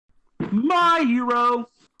My Hero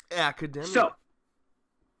Academia.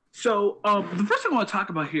 So, the first thing I want to talk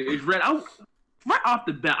about here is Red. Right off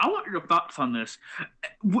the bat, I want your thoughts on this.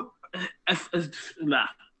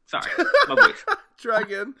 Sorry, my voice. Try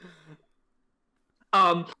again.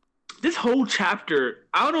 This whole chapter,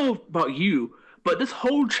 I don't know about you, but this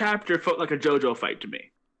whole chapter felt like a JoJo fight to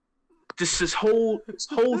me. Just this whole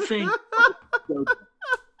thing.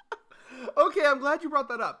 Okay, I'm glad you brought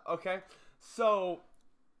that up. Okay, so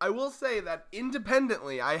I will say that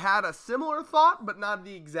independently, I had a similar thought, but not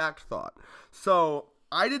the exact thought. So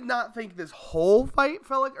I did not think this whole fight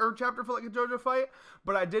chapter felt like a JoJo fight,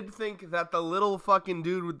 but I did think that the little fucking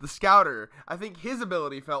dude with the scouter, I think his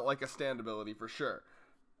ability felt like a stand ability for sure.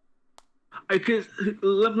 Because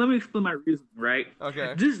let me explain my reason, right?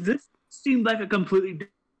 Okay. This seemed like a completely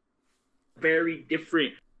very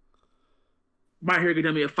different My Hero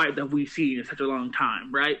Academia fight that we've seen in such a long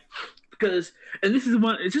time, right? Because this is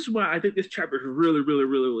why I think this chapter is really, really,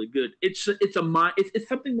 really, really good. It's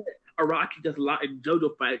something that Araki does a lot in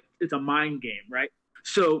JoJo fight. It's a mind game, right?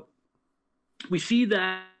 So we see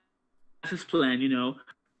that his plan,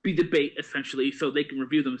 be debate essentially, so they can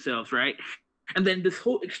review themselves, right? And then this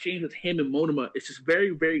whole exchange with him and Monoma is just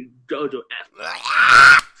very, very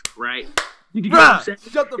JoJo-esque, right? You know what I'm saying?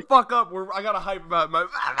 Shut the fuck up. I got to hype about my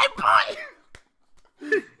boy.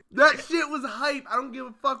 That shit was hype. I don't give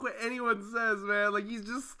a fuck what anyone says, man. Like, he's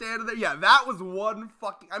just standing there. Yeah, that was one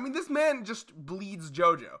fucking... I mean, this man just bleeds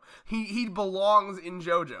JoJo. He belongs in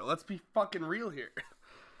JoJo. Let's be fucking real here.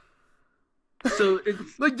 So,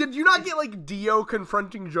 it's... Like, did you not get, like, Dio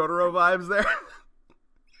confronting Jotaro vibes there?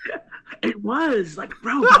 It was. Like,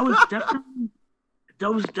 bro, that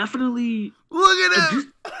was definitely... Look at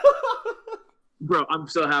him! Bro, I'm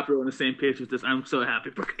so happy we're on the same page with this. I'm so happy.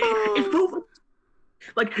 It felt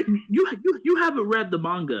like you haven't read the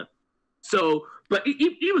manga, so but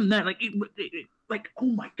even then, like oh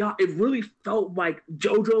my god, it really felt like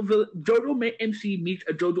JoJo MC meets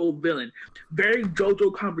a JoJo villain. Very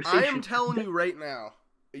JoJo conversation. I am telling you right now,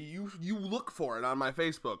 you look for it on my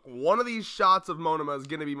Facebook. One of these shots of Monoma is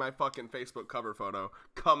gonna be my fucking Facebook cover photo.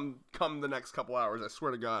 Come the next couple hours. I swear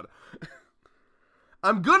to God.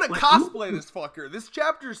 I'm gonna cosplay this fucker. This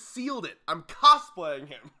chapter sealed it. I'm cosplaying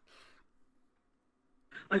him.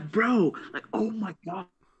 Like, bro, like, oh my god.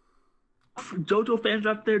 JoJo fans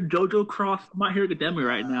out there, JoJo cross My Hero Academia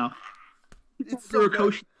right now. It's so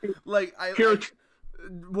good. Like,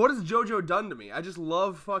 what has JoJo done to me? I just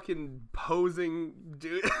love fucking posing,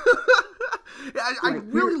 dude. I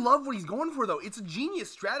really love what he's going for, though. It's a genius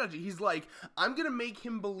strategy. He's like, I'm gonna make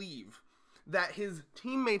him believe that his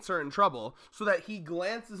teammates are in trouble, so that he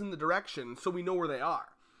glances in the direction, so we know where they are.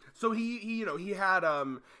 So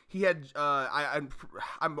I'm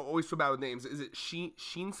always so bad with names. Is it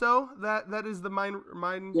Shinso that is the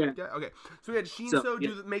mine yeah. guy? Okay, so he had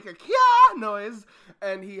Shinso make a kya noise,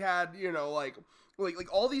 and he had like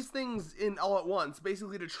all these things in all at once,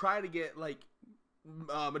 basically to try to get like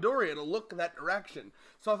Midoriya to look that direction.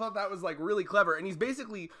 So I thought that was like really clever, and he's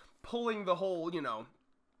basically pulling the whole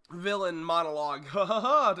villain monologue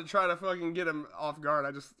to try to fucking get him off guard.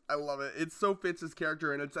 I love it. It so fits his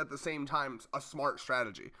character, and it's at the same time a smart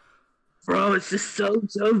strategy. Bro, it's just so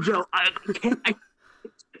JoJo.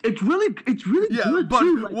 It's really good but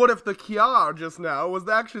too. Like, what if the Kya just now was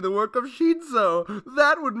actually the work of Shinso?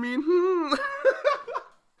 That would mean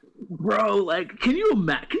Bro, like, can you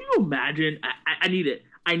imagine? I need it.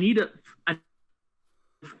 I need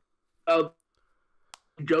a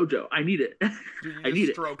JoJo. I need it. Dude, I need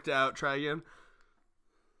it. Stroked out. Try again.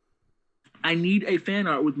 I need a fan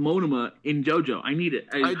art with Monoma in JoJo. I need it.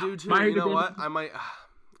 I do too. You know what? I might.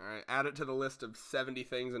 All right, add it to the list of 70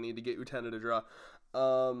 things I need to get Utena to draw.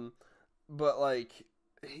 But like,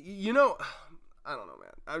 I don't know,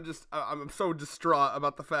 man. I'm so distraught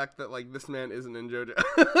about the fact that like this man isn't in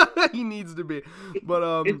JoJo. He needs to be.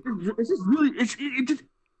 But it's just really it just.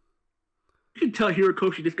 You can tell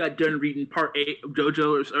Hirokoshi just got done reading part 8 of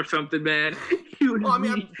JoJo or something, man.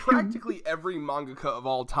 Practically every mangaka of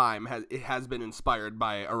all time has been inspired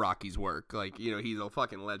by Araki's work. Like, he's a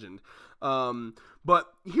fucking legend. But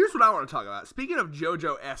here's what I want to talk about. Speaking of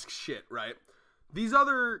JoJo-esque shit, right? These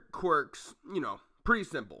other quirks, pretty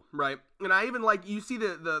simple, right? And I even like, you see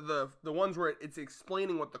the ones where it's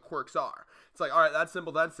explaining what the quirks are. It's like, all right, that's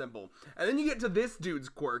simple. And then you get to this dude's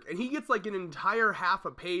quirk, and he gets like an entire half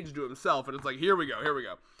a page to himself, and it's like, here we go.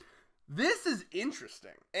 This is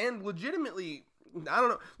interesting, and legitimately, I don't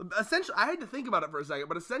know, essentially, I had to think about it for a second,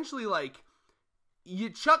 but essentially, like,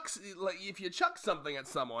 if you chuck something at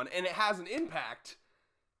someone, and it has an impact,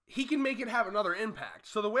 he can make it have another impact.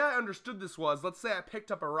 So the way I understood this was, let's say I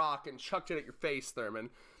picked up a rock and chucked it at your face, Thurman,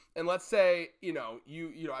 and let's say, you know,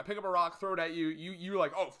 I pick up a rock, throw it at you, you're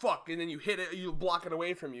like, oh fuck, and then you hit it, you block it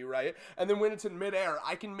away from you, right? And then when it's in midair,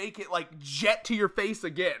 I can make it like jet to your face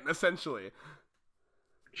again, essentially.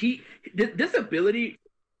 This ability,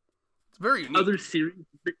 it's very unique. Other series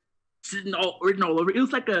written all over.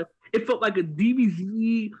 It felt like a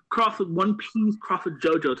DBZ cross with One Piece cross with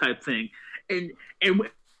JoJo type thing, and it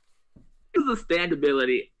was a stand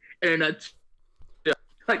ability, and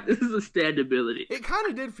like this is a stand ability. It kind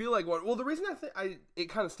of did feel like one. Well, the reason it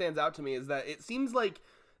kind of stands out to me is that it seems like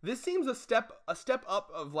this seems a step up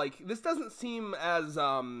of like, this doesn't seem as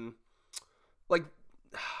like,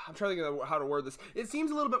 I'm trying to think of how to word this. It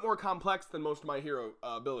seems a little bit more complex than most of My Hero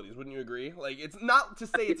abilities. Wouldn't you agree? Like, it's not to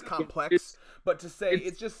say it's complex, but to say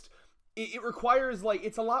it's just, it requires, like,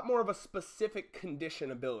 it's a lot more of a specific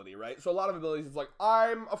condition ability, right? So a lot of abilities, it's like,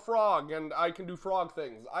 I'm a frog and I can do frog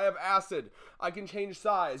things. I have acid. I can change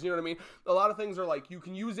size. You know what I mean? A lot of things are like, you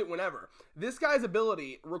can use it whenever. This guy's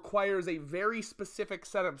ability requires a very specific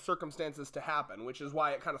set of circumstances to happen, which is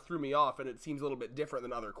why it kind of threw me off, and it seems a little bit different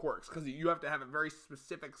than other quirks, because you have to have a very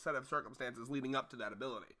specific set of circumstances leading up to that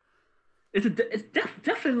ability. It's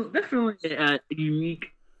definitely a unique.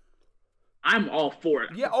 I'm all for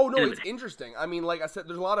it. Yeah, oh no, it's interesting. I mean, like I said,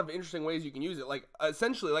 there's a lot of interesting ways you can use it. Like,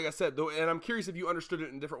 essentially, like I said, and I'm curious if you understood it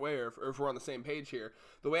in a different way, or if we're on the same page here.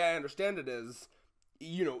 The way I understand it is,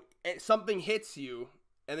 you know, something hits you,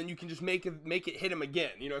 and then you can just make it hit him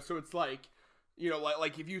again, you know? So it's like, you know,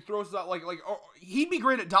 like if you throw something, like oh, he'd be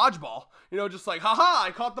great at dodgeball, you know, just like, haha, I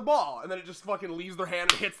caught the ball, and then it just fucking leaves their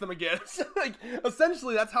hand and hits them again. So, like,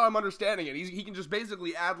 essentially, that's how I'm understanding it. He can just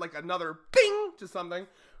basically add, like, another ping to something.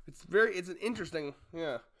 It's an interesting,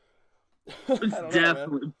 yeah. It's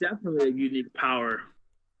definitely a unique power.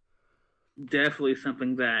 Definitely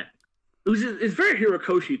something that it's very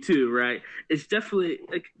Hirokoshi too, right? It's definitely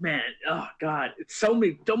like, man, oh god, it's so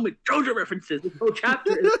many JoJo references. This whole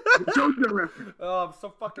chapter is JoJo reference. Oh, I'm so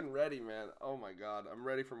fucking ready, man. Oh my god, I'm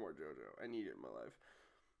ready for more JoJo. I need it in my life.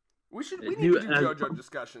 We need to do JoJo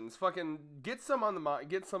discussions. Fucking get some on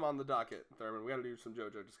the docket, Thurman. We got to do some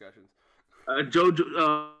JoJo discussions.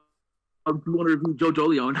 JoJo. I want to review JoJo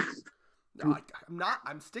Leon. No, I'm not.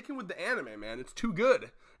 I'm sticking with the anime, man. It's too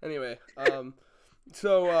good. Anyway,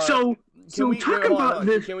 so talk about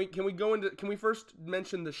this. Can we go into? Can we first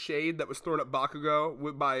mention the shade that was thrown at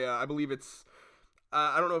Bakugo by I believe it's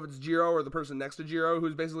I don't know if it's Jiro or the person next to Jiro,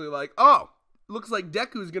 who's basically like, oh, looks like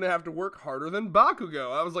Deku's gonna have to work harder than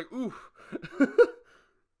Bakugo. I was like, ooh.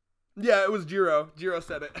 Yeah, it was Jiro. Jiro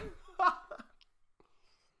said it.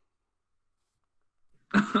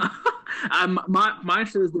 Mine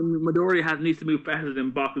says that Midoriya needs to move faster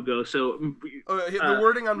than Bakugo. So the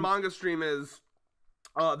wording on Manga Stream is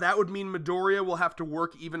that would mean Midoriya will have to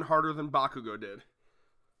work even harder than Bakugo did.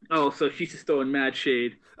 Oh, so she's just throwing mad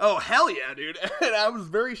shade. Oh, hell yeah, dude. And I was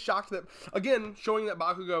very shocked that, again, showing that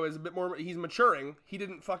Bakugo is a bit more, he's maturing. He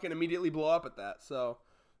didn't fucking immediately blow up at that. So,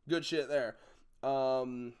 good shit there.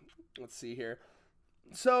 Let's see here.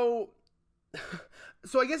 So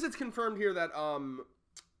I guess it's confirmed here that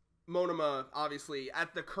Monoma, obviously,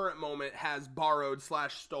 at the current moment, has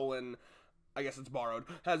borrowed/stolen, I guess it's borrowed,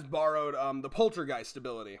 has borrowed the Poltergeist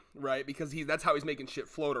ability, right? Because that's how he's making shit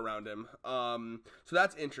float around him. So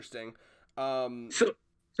that's interesting. So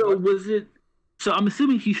was it? So I'm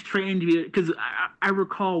assuming he's trained because I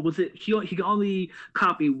recall, was it he can only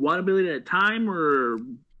copy one ability at a time, or?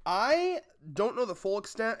 I don't know the full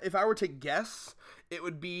extent. If I were to guess, it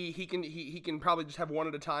would be he can probably just have one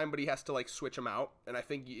at a time, but he has to like switch them out, and I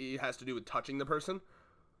think it has to do with touching the person.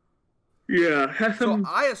 Yeah. So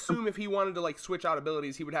I assume if he wanted to like switch out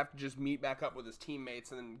abilities, he would have to just meet back up with his teammates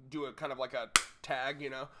and then do a kind of like a tag, you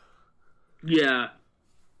know? Yeah.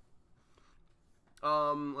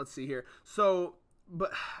 Let's see here. So,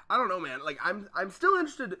 but I don't know, man. Like I'm still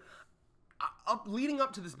interested. Leading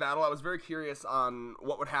up to this battle, I was very curious on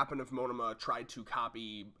what would happen if Monoma tried to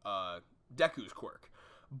copy Deku's quirk.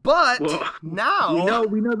 But now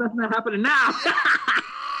we know that's not happening now.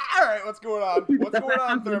 All right, what's going on? What's going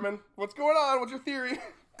on, Thurman? What's going on? What's your theory?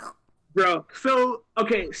 Bro, so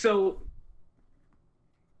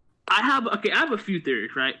I have a few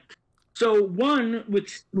theories, right? So one,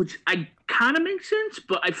 which I kind of makes sense,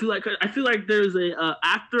 but I feel like there's a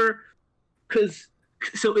actor, because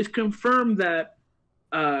so it's confirmed that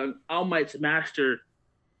All Might's master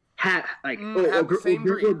had like had the same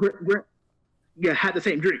dream. Had the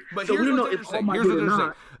same dream. But so here's we don't know what's if interesting. All Might did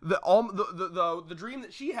or not. The dream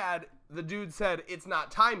that she had, the dude said it's not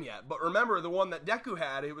time yet. But remember, the one that Deku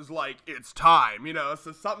had, it was like it's time, you know.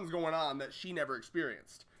 So something's going on that she never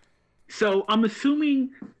experienced. So I'm assuming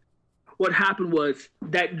what happened was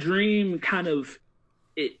that dream kind of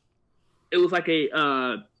it it was like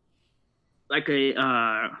a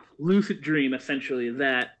lucid dream essentially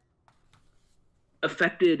that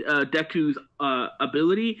affected Deku's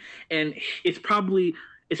ability, and it's probably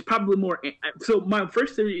more. So my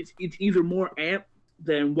first theory is it's either more amped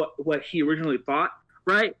than what he originally thought,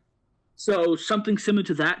 right? So something similar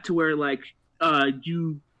to that, to where like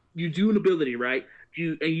you do an ability, right?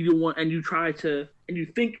 You don't want, and you try to, and you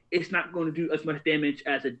think it's not going to do as much damage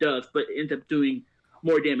as it does, but it ends up doing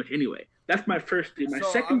more damage anyway. That's my first theory. My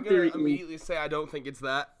second theory I'm gonna immediately say I don't think it's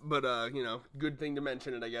that, but good thing to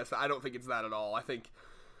mention it, I guess. I don't think it's that at all. I think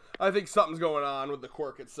something's going on with the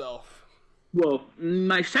quirk itself. Well,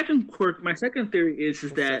 my second theory is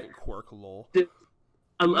that quirk, lol.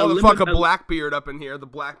 A Blackbeard up in here, the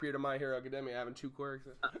Blackbeard of My Hero Academia, having 2 quirks.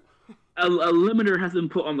 A limiter has been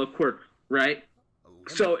put on the quirk, right?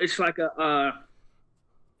 So it's like a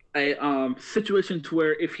situation to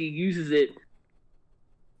where if he uses it,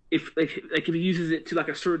 if he uses it to like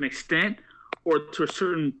a certain extent or to a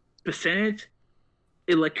certain percentage,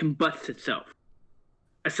 it like combusts itself.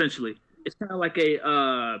 Essentially, it's kind of like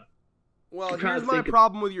a. Well, here's my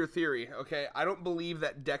problem with your theory. Okay, I don't believe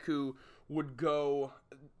that Deku would go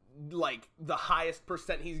like the highest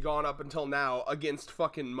percent he's gone up until now against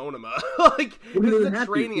fucking Monoma. Like, this is a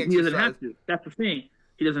training exercise. He doesn't have to. That's the thing.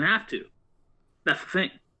 He doesn't have to. That's the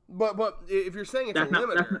thing. But if you're saying it's a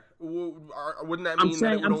limiter, wouldn't that mean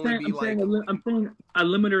that it would only be like? I'm saying a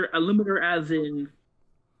limiter as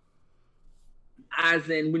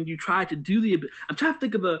in when you try to do the. I'm trying to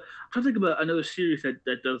think of another series that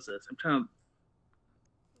does this.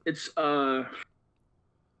 It's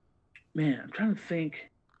man, I'm trying to think.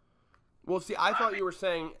 Well, see, I thought you were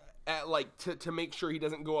saying at like to make sure he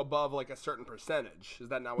doesn't go above like a certain percentage. Is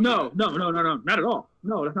that not what? No, not at all.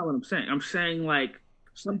 No, that's not what I'm saying. I'm saying like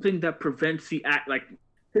something that prevents the act, like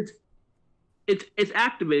it's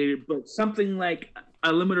activated, but something like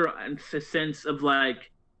a limiter in the sense of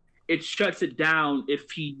like it shuts it down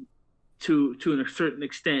if he to a certain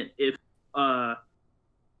extent. If I'm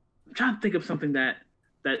trying to think of something that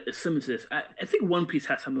is similar to this. I think One Piece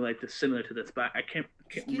has something like this, similar to this, but I can't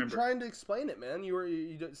remember. Keep trying to explain it, man.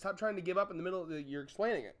 You stop trying to give up in the middle. You're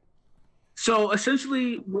explaining it. So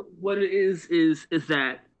essentially, what it is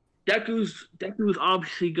that Deku's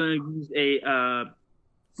obviously going to use a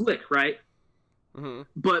flick, right? Mm-hmm.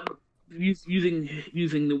 But using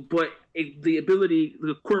the ability,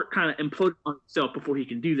 the quirk kind of implodes on itself before he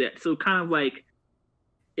can do that. So kind of like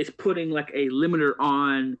it's putting like a limiter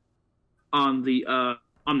on the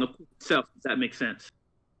quirk itself. Does that make sense?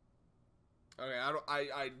 Okay,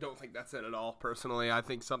 I don't think that's it at all. Personally, I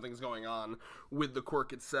think something's going on with the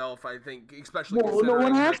quirk itself. I think, especially. Well, no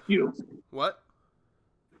one asked you. What?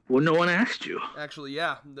 Well, no one asked you. Actually,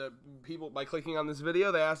 yeah, the people, by clicking on this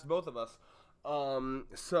video, they asked both of us.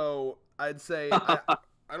 So I'd say I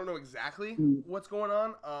don't know exactly what's going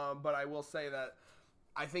on, but I will say that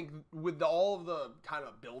I think with all of the kind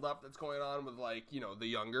of build-up that's going on with, like, you know, the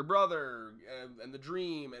younger brother and the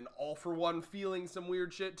dream and All For One feeling some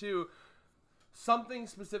weird shit too, something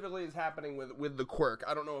specifically is happening with the quirk.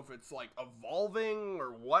 I don't know if it's like evolving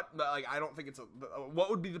or what, but like I don't think it's what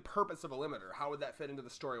would be the purpose of a limiter? How would that fit into the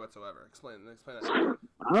story whatsoever? Explain that.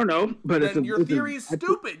 I don't know, but then your theory is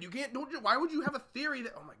stupid. You can't. Why would you have a theory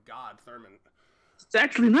that? Oh my God, Thurman. It's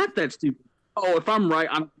actually not that stupid. Oh, if I'm right,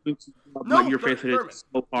 I'm going to no, your face Thurman.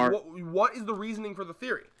 So far. What is the reasoning for the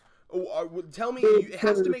theory? Tell me. It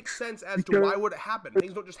has to make sense as to why would it happen.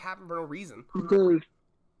 Things don't just happen for no reason. Because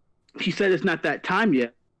he said it's not that time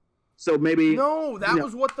yet, so maybe. No, that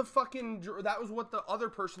was what the fucking. That was what the other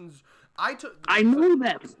person's. I know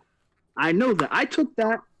that. I took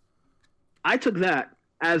that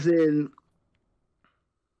as in.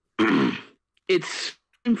 It's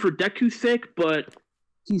for Deku's sake, but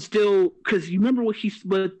he's still, because you remember what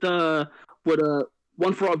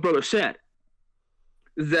One For All brother said,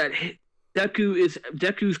 that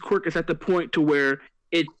Deku's quirk is at the point to where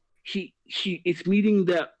it's meeting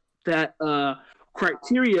that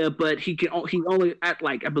criteria, but he only at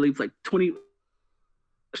like I believe like 20%,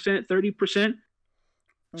 30%.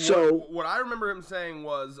 So what I remember him saying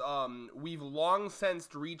was, we've long since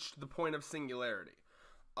reached the point of singularity.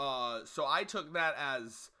 So I took that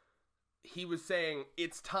as he was saying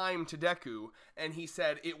it's time to Deku, and he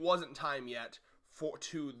said it wasn't time yet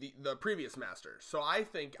to the previous master. So I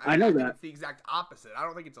think it's the exact opposite. I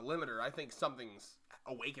don't think it's a limiter. I think something's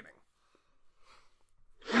awakening.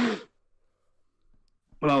 Well,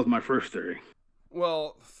 that was my first theory.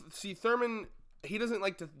 Well, see, Thurman, he doesn't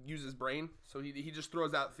like to use his brain, so he just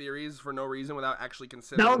throws out theories for no reason without actually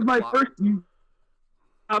considering. That was my first.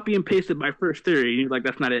 Copy and pasted my first theory. You're like,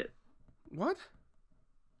 that's not it. What?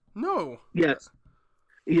 No. Yes.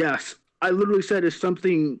 Yes. I literally said it's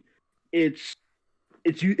something. It's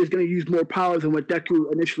going to use more power than what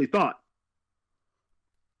Deku initially thought.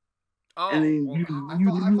 Oh, And then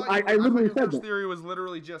well, I thought literally your said first that. theory was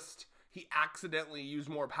literally just he accidentally used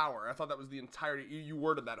more power. I thought that was the entirety. You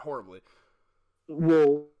worded that horribly.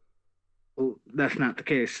 Well, that's not the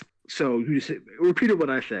case. So you just repeated what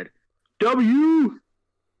I said. W.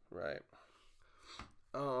 Right.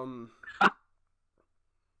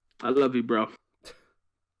 I love you, bro.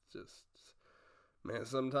 Just man,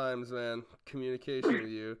 sometimes, man, communication with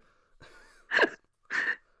you.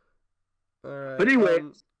 All right. But anyway,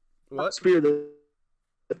 what? Sphere,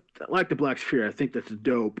 I like the Black Sphere. I think that's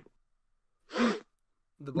dope. The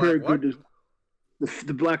black Very what? good.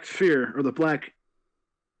 The Black Sphere, or the Black,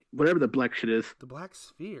 whatever the black shit is. The Black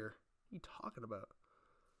Sphere? What are you talking about?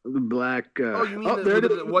 The Black. Oh, you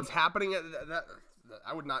mean what's happening at that?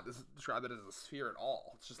 I would not describe it as a sphere at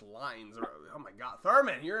all. It's just lines. Oh my god,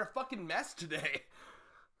 Thurman, you're in a fucking mess today.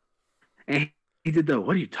 And he did the.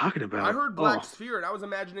 What are you talking about? I heard Black Sphere, and I was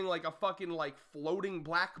imagining like a fucking like floating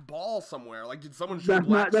black ball somewhere. Like, did someone shoot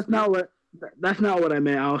Black Sphere? That's not what I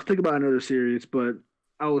meant. I was thinking about another series, but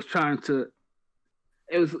I was trying to.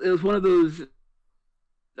 It was one of those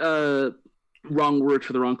wrong words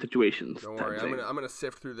for the wrong situations. Don't worry, I'm gonna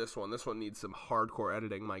sift through this one. This one needs some hardcore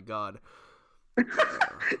editing. My god.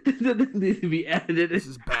 This needs to be edited. This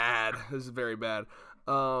is bad. This is very bad.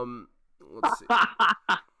 Let's see.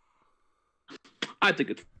 I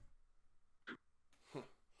think it's.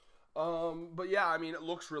 But yeah, I mean, it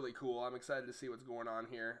looks really cool. I'm excited to see what's going on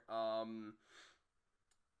here. Yeah,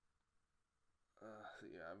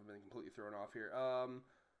 I've been completely thrown off here.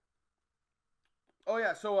 Oh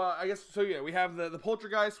yeah, so I guess we have the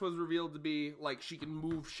Poltergeist was revealed to be like she can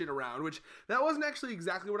move shit around, which that wasn't actually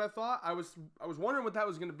exactly what I thought. I was wondering what that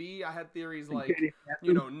was gonna be. I had theories like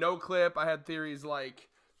no clip. I had theories like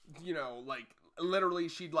like literally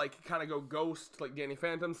she'd like kind of go ghost like Danny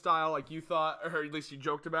Phantom style, like you thought, or at least you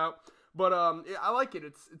joked about. But I like it.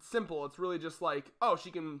 It's simple. It's really just like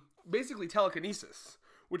she can basically telekinesis,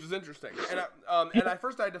 which is interesting. And at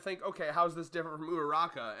first I had to think, okay, how's this different from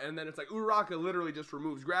Uraraka? And then it's like Uraraka literally just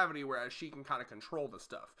removes gravity, whereas she can kind of control the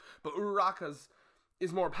stuff. But Uraraka's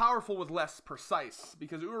is more powerful with less precise,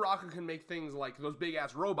 because Uraraka can make things like those big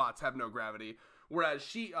ass robots have no gravity, whereas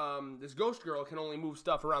she, this ghost girl, can only move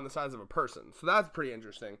stuff around the size of a person. So that's pretty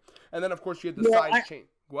interesting. And then of course you had the side chain.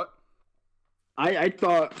 What? I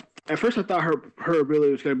thought at first her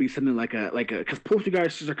ability was gonna be something like a because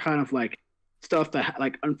poltergeists are kind of like stuff that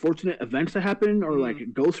like unfortunate events that happen or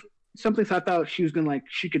like ghost something. So I thought she was gonna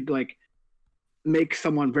she could make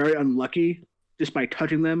someone very unlucky just by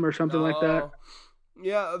touching them or something like that.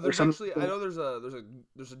 Yeah, there's actually I know there's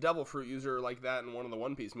a devil fruit user like that in one of the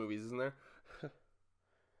One Piece movies, isn't there?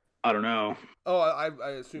 I don't know. Oh, I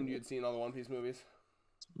assumed you had seen all the One Piece movies.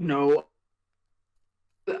 No.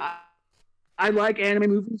 I like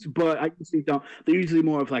anime movies, but I usually don't. They're usually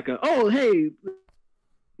more of like hey,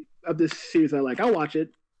 of this series I like. I'll watch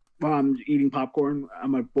it while I'm eating popcorn.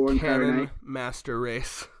 I'm a boring Saturday night. Master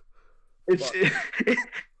Race. It's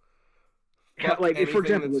like for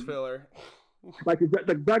example, filler. like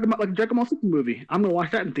Dragon Ball Super movie. I'm gonna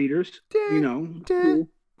watch that in theaters. Okay.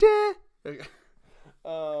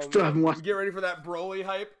 Still haven't watched. Get ready for that Broly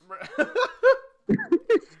hype.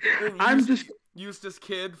 Eustace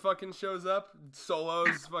Kid fucking shows up.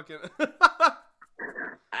 Solo's fucking.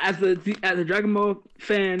 As a Dragon Ball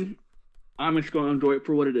fan, I'm just going to enjoy it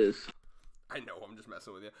for what it is. I know, I'm just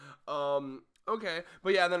messing with you. Okay,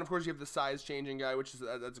 but yeah, then of course you have the size changing guy, which is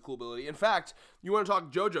that's a cool ability. In fact, you want to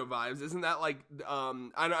talk JoJo vibes? Isn't that like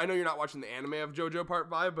I know you're not watching the anime of JoJo Part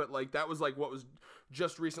 5, but like that was like what was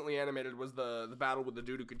just recently animated was the battle with the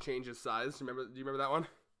dude who could change his size. Do you remember that one?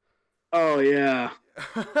 Oh yeah.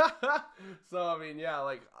 So I mean, yeah,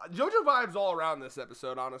 like JoJo vibes all around this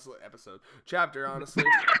chapter, honestly.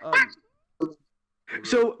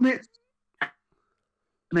 So man,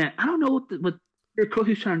 I don't know what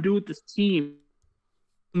Hirkohi's trying to do with this team.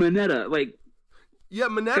 Mineta, like. Yeah,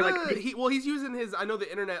 Mineta. He's using his. I know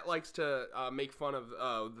the internet likes to make fun of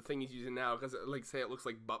the thing he's using now because like say it looks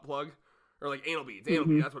like butt plug or like anal beads. Anal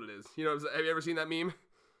beads, that's what it is. You know, have you ever seen that meme?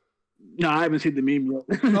 No, I haven't seen the meme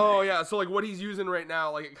yet. Oh yeah, so like what he's using right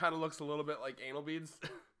now, like it kind of looks a little bit like anal beads,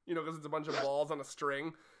 you know, because it's a bunch of balls on a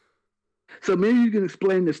string. So maybe you can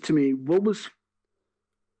explain this to me. What was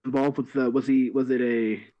involved with the? Was it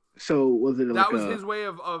that was his way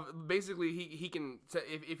of basically he can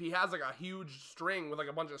if he has like a huge string with like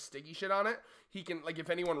a bunch of sticky shit on it, he can like if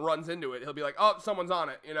anyone runs into it, he'll be like, oh, someone's on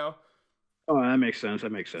it, you know. Oh, that makes sense.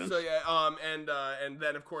 That makes sense. So yeah, and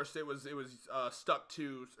then of course it was stuck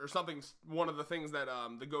to or something. One of the things that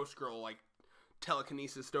the Ghost Girl like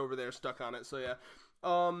telekinesis over there stuck on it. So yeah,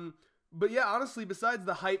 but yeah, honestly, besides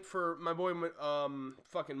the hype for my boy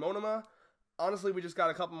fucking Monoma, honestly, we just got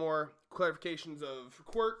a couple more clarifications of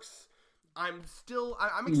quirks. I'm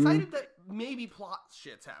excited that maybe plot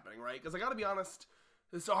shit's happening, right? Because I gotta be honest,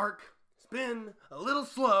 this arc has been a little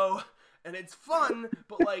slow, and it's fun,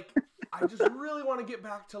 but like, I just really want to get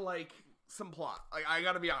back to like some plot. I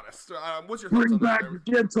gotta be honest. What's your thoughts Bring on back that?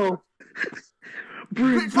 Gentle.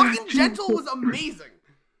 Bring Fucking back Gentle was amazing.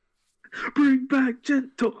 Bring back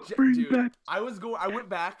Gentle. Bring Dude, back. I went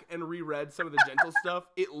back and reread some of the Gentle stuff.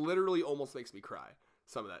 It literally almost makes me cry.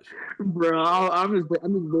 Some of that shit. Bro, I'm just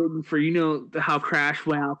waiting for how Crash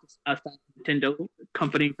went out outside Nintendo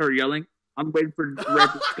company her yelling. I'm waiting for Red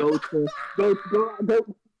to go.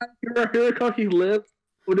 He lives.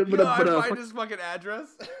 I find his fucking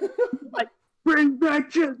address. Like, bring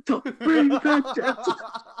back Gentle. Bring back Gentle.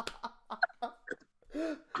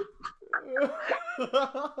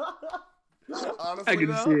 Honestly, I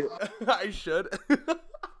can see it. I should.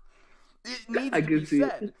 It needs to be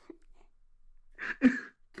said.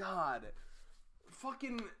 God,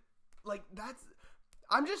 fucking, like that's.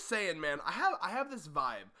 I'm just saying, man. I have this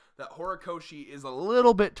vibe that Horikoshi is a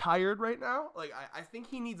little bit tired right now. Like I think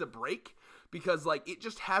he needs a break because like it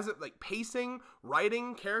just hasn't like pacing,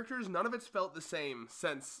 writing, characters. None of it's felt the same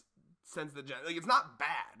since the gen. Like it's not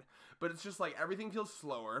bad, but it's just like everything feels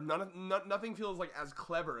slower. Nothing feels like as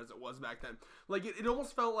clever as it was back then. Like it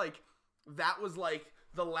almost felt like that was like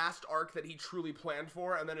the last arc that he truly planned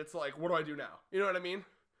for, and then it's like, what do I do now? You know what I mean?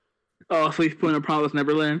 Oh, so he's putting a Promised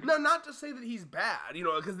Neverland? No, not to say that he's bad, you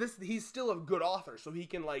know, because he's still a good author, so he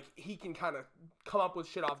can kind of come up with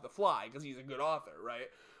shit off the fly because he's a good author, right?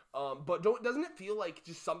 But doesn't it feel like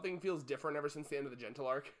just something feels different ever since the end of the Gentle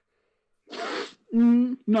arc?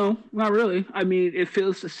 No, not really. I mean, it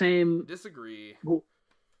feels the same. Disagree.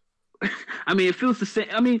 I mean, it feels the same.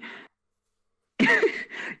 I mean,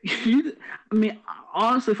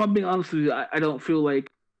 honestly, if I'm being honest with you, I don't feel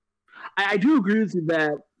like. I do agree with you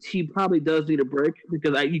that he probably does need a break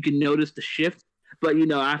because you can notice the shift. But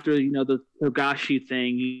after the Togashi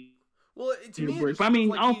thing, well, to me, break. But, I mean,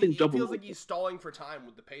 like I don't think it feels like he's stalling for time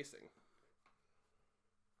with the pacing.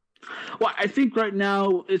 Well, I think right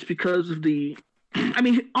now it's because of the. I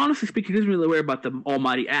mean, honestly speaking, he doesn't really worry about the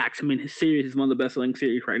Almighty Axe. I mean, his series is one of the best-selling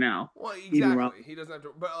series right now. Well, exactly. He doesn't have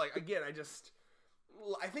to. But like again,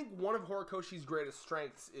 I think one of Horikoshi's greatest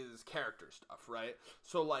strengths is character stuff, right?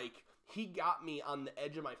 So like. He got me on the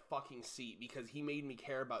edge of my fucking seat because he made me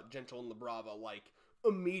care about Gentle and Labrava, like,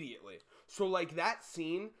 immediately. So, like, that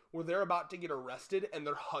scene where they're about to get arrested and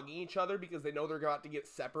they're hugging each other because they know they're about to get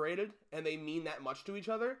separated and they mean that much to each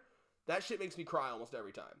other, that shit makes me cry almost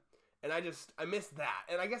every time. And I miss that.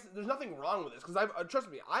 And I guess there's nothing wrong with this because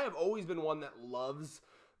trust me, I have always been one that loves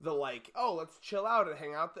the, like, oh, let's chill out and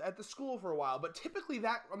hang out at the school for a while. But typically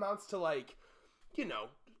that amounts to, like,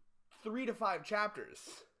 3 to 5 chapters.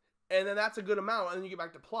 And then that's a good amount, and then you get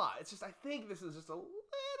back to plot. It's just, I think this is just a little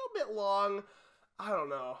bit long. I don't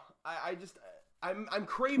know. I'm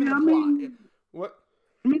craving the plot. What?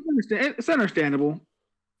 I mean, it's understandable.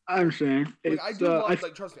 I understand. I do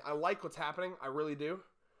love, trust me, I like what's happening. I really do.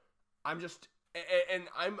 I'm just, and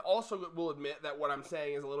I'm also will admit that what I'm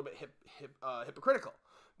saying is a little bit hypocritical.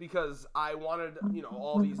 Because I wanted,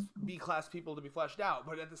 all these B-class people to be fleshed out.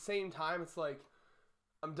 But at the same time, it's like,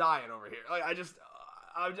 I'm dying over here. Like,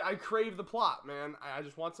 I crave the plot, man. I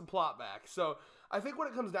just want some plot back. So I think what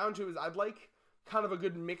it comes down to is I'd like kind of a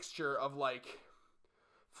good mixture of like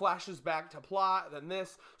flashes back to plot than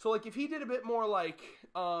this. So like if he did a bit more like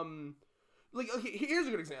okay, here's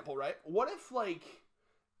a good example, right? What if like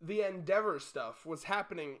the Endeavor stuff was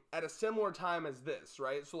happening at a similar time as this,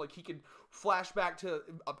 right? So like he could flash back to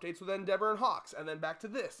updates with Endeavor and Hawks and then back to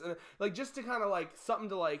this and like just to kind of like something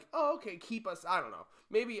to like, oh, okay, keep us, I don't know.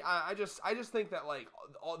 Maybe I just think that like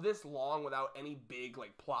all this long without any big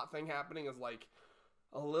like plot thing happening is like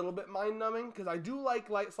a little bit mind numbing because I do like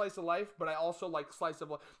Slice of Life, but I also like Slice of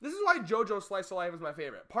Life. This is why JoJo Slice of Life is my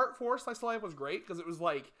favorite. Part 4 Slice of Life was great because it was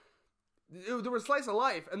like there was Slice of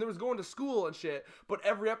Life and there was going to school and shit, but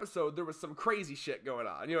every episode there was some crazy shit going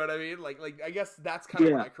on. You know what I mean? Like I guess that's kind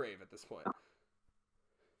of what I crave at this point.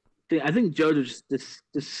 I think JoJo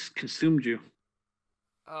just consumed you.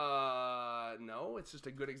 No, it's just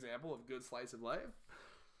a good example of good Slice of Life.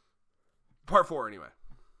 Part 4 anyway.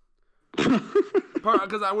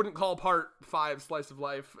 Because I wouldn't call Part 5 Slice of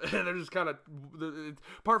Life. They're just kind of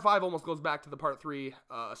Part 5 almost goes back to the Part 3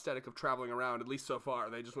 aesthetic of traveling around. At least so far,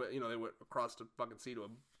 they just went, they went across the fucking sea to a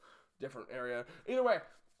different area. Either way,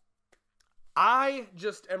 I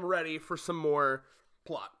just am ready for some more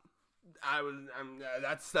plot.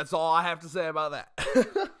 That's all I have to say about that.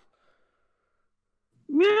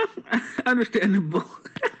 Yeah, understandable.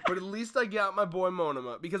 But at least I got my boy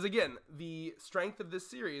Monoma, because again, the strength of this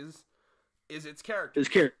series is its character.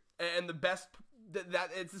 And the best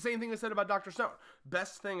that it's the same thing I said about Dr. Stone.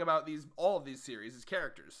 Best thing about all of these series is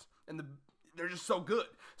characters, and they're just so good.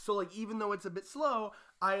 So like, even though it's a bit slow,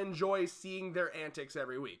 I enjoy seeing their antics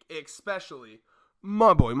every week, especially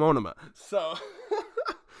my boy Monoma. So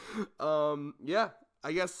yeah,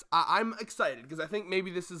 I guess I'm excited because I think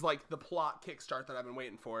maybe this is like the plot kickstart that I've been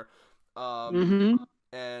waiting for.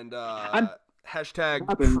 And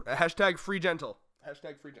hashtag free gentle.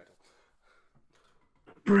 Hashtag free gentle.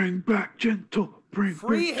 Bring back gentle.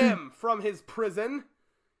 Free him from his prison.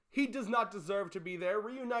 He does not deserve to be there.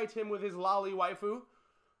 Reunite him with his lolly waifu.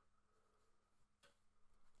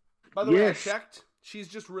 By the way, I checked. She's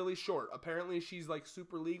just really short. Apparently, she's like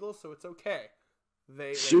super legal, so it's okay.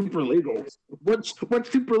 They super legal. What's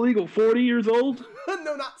super legal? 40 years old?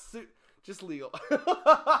 No, not just legal.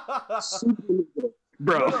 Super legal.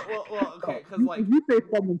 Bro. Well, okay, because like, if you say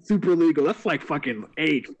someone super legal, that's like fucking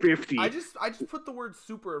age 50. I just put the word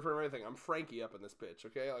super in front of everything. I'm Frankie up in this bitch,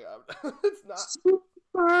 okay? Like, it's not super.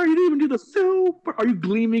 You didn't even do the super. Are you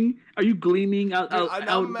gleaming? Out?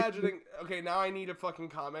 I'm imagining. Okay, now I need a fucking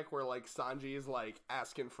comic where like Sanji is like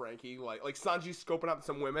asking Frankie, like Sanji's scoping out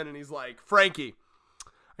some women, and he's like, Frankie,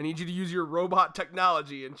 I need you to use your robot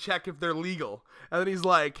technology and check if they're legal. And then he's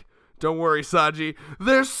like, don't worry, Sanji,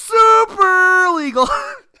 they're super legal.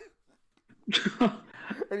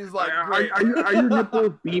 And he's like, great. Are your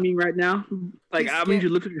nipples beaming right now? Like, I need you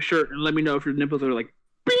to look at your shirt and let me know if your nipples are like,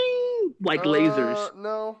 bing, like lasers.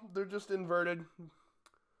 No, they're just inverted.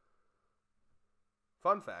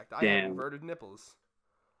 Fun fact, I have inverted nipples.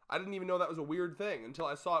 I didn't even know that was a weird thing until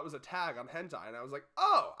I saw it was a tag on hentai, and I was like,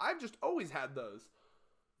 oh, I've just always had those.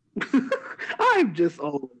 I've just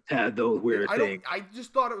always had those weird things. I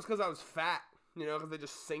just thought it was because I was fat, because they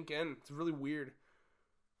just sink in. It's really weird.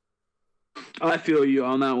 I feel you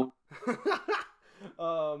on that one.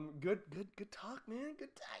 Good talk, man.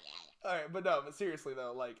 Good talk. All right, but seriously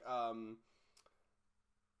though, like,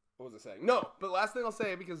 what was I saying? No, but last thing I'll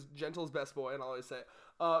say, because Gentle's best boy, and I'll always say it,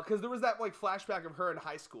 because there was that like flashback of her in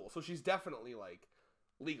high school, so she's definitely like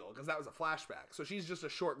legal, because that was a flashback. So she's just a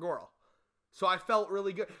short girl. So I felt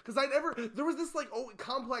really good, because there was this like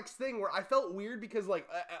complex thing where I felt weird because like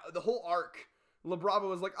the whole arc, La Brava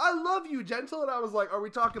was like, I love you, Gentle, and I was like, are we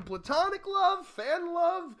talking platonic love, fan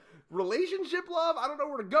love, relationship love? I don't know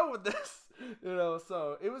where to go with this,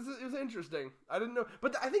 so it was interesting. I didn't know,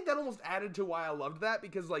 but I think that almost added to why I loved that,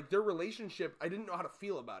 because like their relationship, I didn't know how to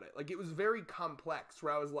feel about it. Like, it was very complex,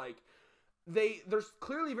 where I was like, they're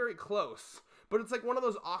clearly very close, but it's like one of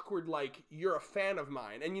those awkward, like, you're a fan of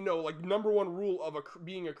mine, and like, number one rule of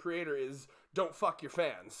being a creator is don't fuck your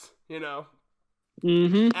fans,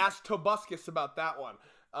 Mm-hmm. Ask Tobuscus about that one.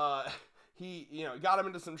 He got him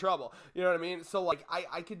into some trouble. You know what I mean? So like,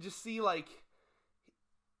 I could just see like,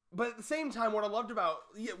 but at the same time, what I loved about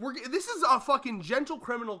this is a fucking Gentle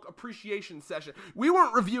Criminal appreciation session. We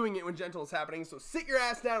weren't reviewing it when Gentle was happening, so sit your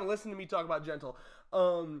ass down and listen to me talk about Gentle.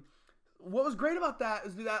 What was great about that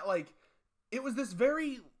is that like, it was this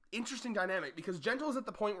very interesting dynamic, because Gentle is at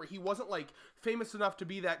the point where he wasn't like famous enough to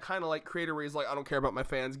be that kind of like creator where he's like, I don't care about my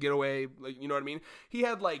fans, get away, like, you know what I mean? He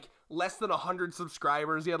had like less than 100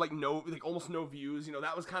 subscribers, he had like almost no views,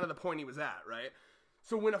 that was kind of the point he was at, right?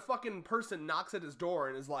 So when a fucking person knocks at his door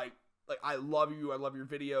and is like I love you, I love your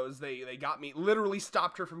videos, they got me, literally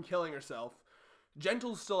stopped her from killing herself,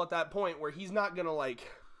 Gentle's still at that point where he's not gonna like,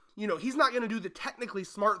 he's not gonna do the technically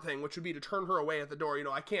smart thing, which would be to turn her away at the door.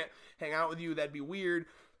 I can't hang out with you, that'd be weird.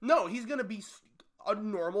 No, he's going to be a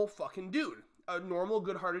normal fucking dude, a normal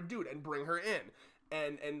good-hearted dude, and bring her in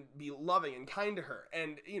and be loving and kind to her.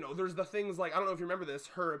 And, there's the things like, I don't know if you remember this,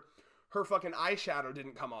 her fucking eyeshadow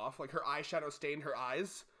didn't come off. Like, her eyeshadow stained her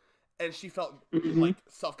eyes, and she felt, like,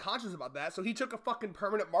 self-conscious about that. So he took a fucking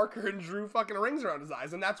permanent marker and drew fucking rings around his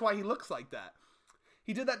eyes, and that's why he looks like that.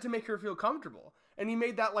 He did that to make her feel comfortable. And he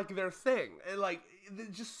made that, like, their thing. And, like,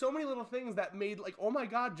 just so many little things that made, like, oh my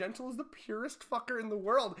god, Gentle is the purest fucker in the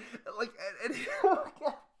world. Like, and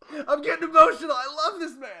I'm getting emotional. I love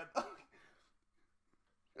this man.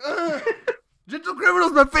 Gentle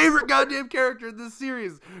Criminal's my favorite goddamn character in this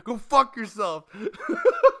series. Go fuck yourself.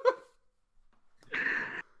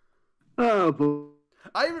 Oh, boy.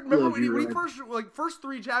 I even remember when he first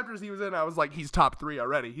 3 chapters he was in, I was like, he's top 3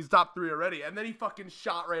 already. He's top 3 already. And then he fucking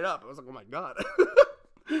shot right up. I was like, oh my god.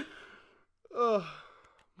 I'm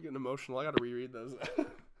getting emotional. I gotta reread those.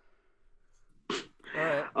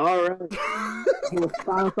 All right.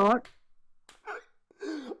 Final thought?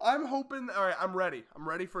 I'm hoping. All right, I'm ready. I'm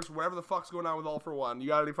ready for whatever the fuck's going on with All for One. You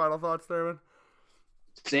got any final thoughts, Thurman?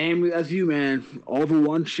 Same as you, man. All for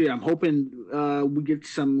One shit. I'm hoping we get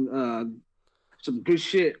some good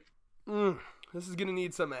shit. This is gonna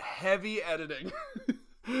need some heavy editing.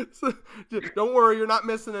 So, don't worry, you're not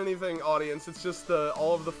missing anything, audience. It's just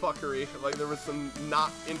all of the fuckery. Like, there was some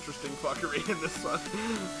not interesting fuckery in this one.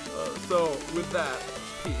 So with that,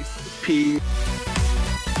 peace.